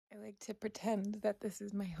like to pretend that this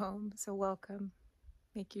is my home, so welcome.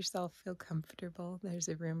 Make yourself feel comfortable. There's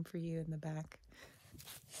a room for you in the back.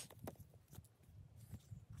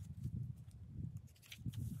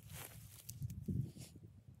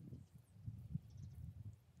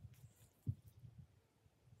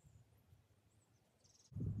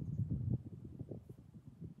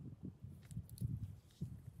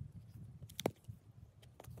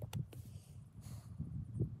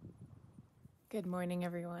 Good morning,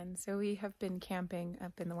 everyone. So we have been camping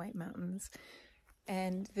up in the White Mountains,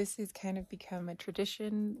 and this has kind of become a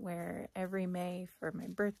tradition where every May for my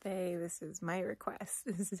birthday, this is my request.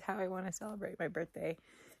 This is how I want to celebrate my birthday.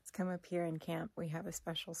 Is come up here and camp. We have a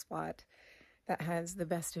special spot that has the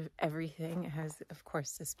best of everything. It has, of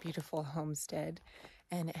course, this beautiful homestead,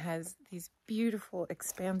 and it has these beautiful,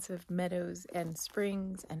 expansive meadows and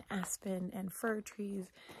springs and aspen and fir trees,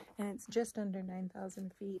 and it's just under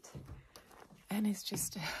 9,000 feet. And it's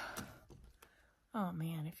just, oh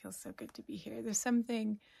man, it feels so good to be here. There's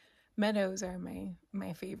something, meadows are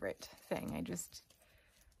my favorite thing. I just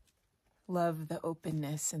love the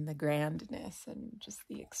openness and the grandness and just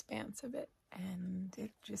the expanse of it. And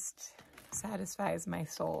it just satisfies my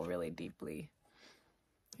soul really deeply.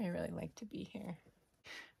 I really like to be here.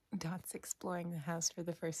 Dot's exploring the house for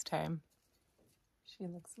the first time. She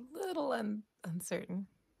looks a little uncertain.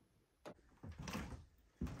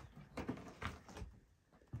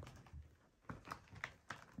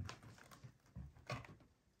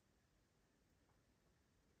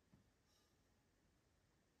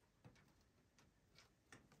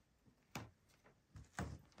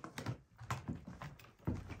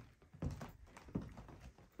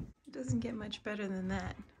 It doesn't get much better than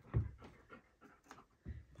that.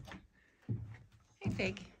 Hey,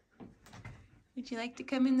 Fig. Would you like to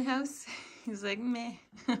come in the house? He's like, meh,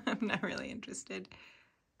 I'm not really interested.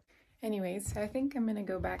 Anyways, I think I'm gonna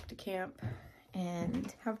go back to camp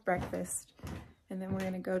and have breakfast, and then we're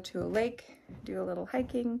gonna go to a lake, do a little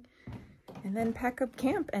hiking, and then pack up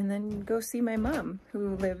camp and then go see my mom,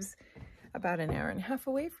 who lives about an hour and a half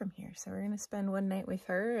away from here. So we're gonna spend one night with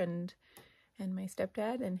her and my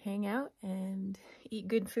stepdad and hang out and eat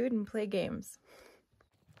good food and play games.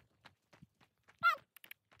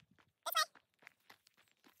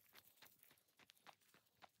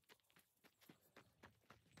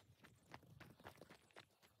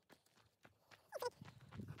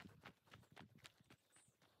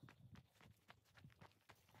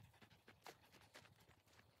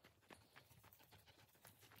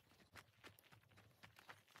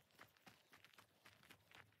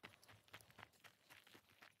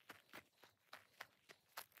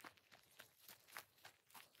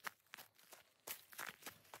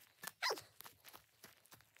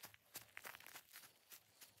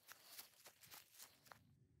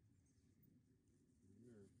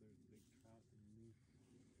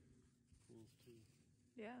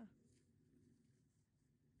 Yeah.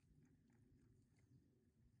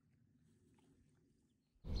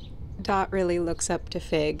 Dot really looks up to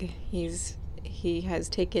Fig. He has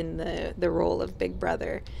taken the role of big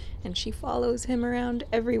brother, and she follows him around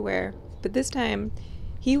everywhere. But this time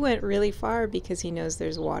he went really far because he knows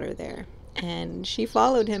there's water there. And she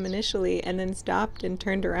followed him initially and then stopped and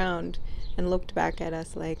turned around and looked back at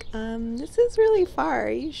us like, this is really far.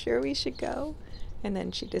 Are you sure we should go? And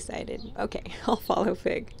then she decided, okay, I'll follow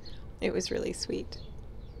Fig. It was really sweet.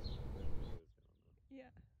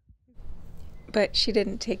 But she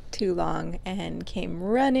didn't take too long and came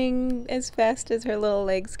running as fast as her little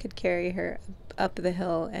legs could carry her up the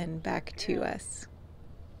hill and back to us.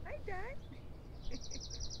 Hi, Dad.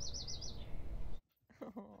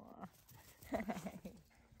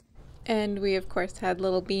 And we, of course, had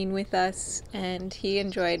little Bean with us, and he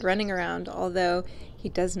enjoyed running around, although he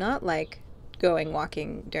does not like going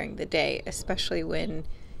walking during the day, especially when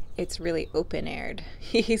it's really open-aired.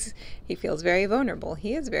 He feels very vulnerable.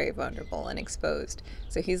 He is very vulnerable and exposed.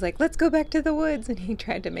 So he's like, let's go back to the woods, and he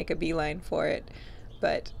tried to make a beeline for it.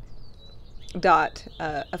 But Dot,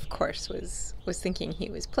 of course, was thinking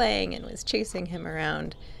he was playing and was chasing him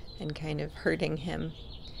around and kind of hurting him.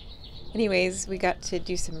 Anyways, we got to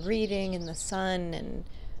do some reading in the sun, and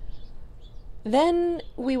then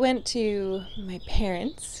we went to my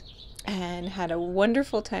parents and had a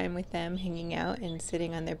wonderful time with them, hanging out and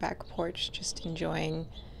sitting on their back porch, just enjoying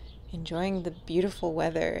the beautiful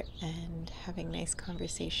weather and having nice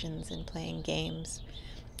conversations and playing games.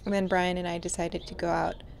 And then Brian and I decided to go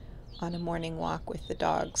out on a morning walk with the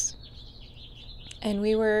dogs. And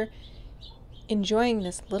we were enjoying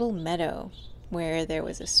this little meadow where there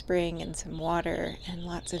was a spring and some water and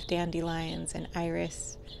lots of dandelions and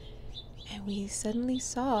iris. And we suddenly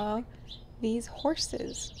saw these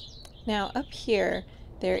horses. Now up here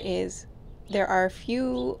there are a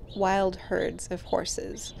few wild herds of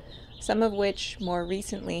horses, some of which more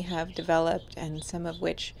recently have developed and some of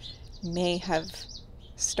which may have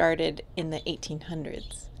started in the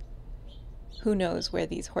 1800s. Who knows where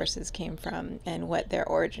these horses came from and what their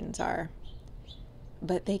origins are.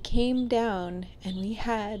 But they came down and we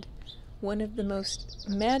had one of the most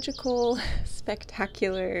magical,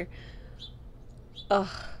 spectacular,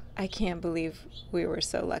 I can't believe we were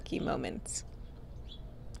so lucky moments.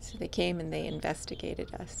 So they came and they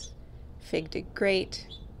investigated us. Fig did great.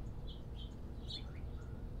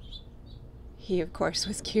 He, of course,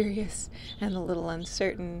 was curious and a little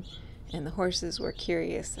uncertain, and the horses were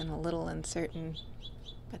curious and a little uncertain,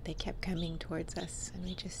 but they kept coming towards us, and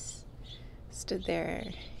we just stood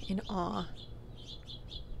there in awe.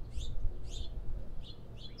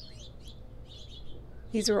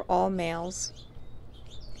 These were all males.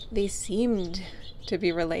 They seemed to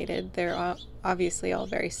be related. They're obviously all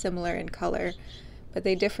very similar in color, but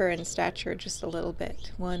they differ in stature just a little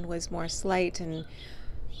bit. One was more slight and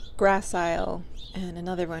gracile, and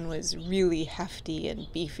another one was really hefty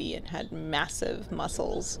and beefy and had massive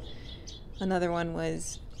muscles. Another one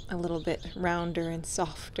was a little bit rounder and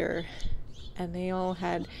softer, and they all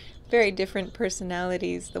had very different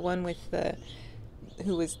personalities. The one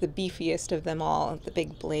who was the beefiest of them all, the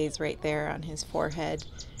big blaze right there on his forehead,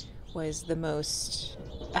 was the most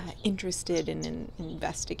interested in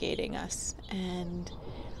investigating us. And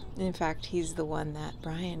in fact, he's the one that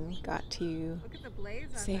Brian got to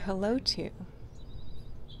say hello to.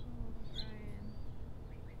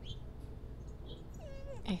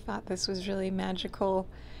 I thought this was really magical.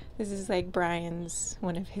 This is like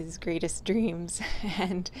one of his greatest dreams.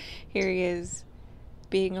 And here he is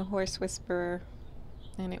being a horse whisperer.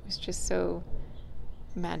 And it was just so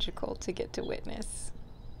magical to get to witness.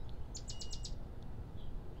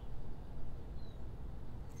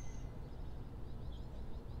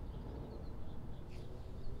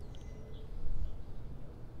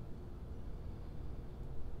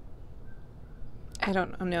 I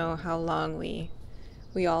don't know how long we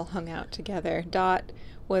all hung out together. Dot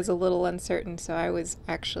was a little uncertain, so I was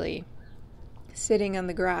actually sitting on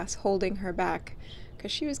the grass holding her back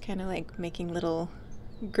because she was kind of like making little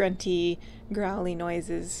grunty, growly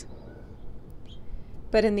noises.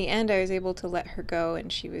 But in the end, I was able to let her go,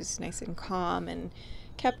 and she was nice and calm and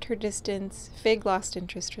kept her distance. Fig lost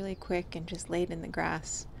interest really quick and just laid in the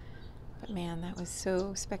grass. But man, that was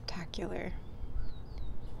so spectacular.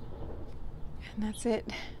 And that's it.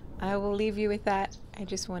 I will leave you with that. I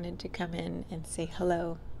just wanted to come in and say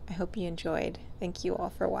hello. I hope you enjoyed. Thank you all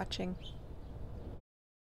for watching.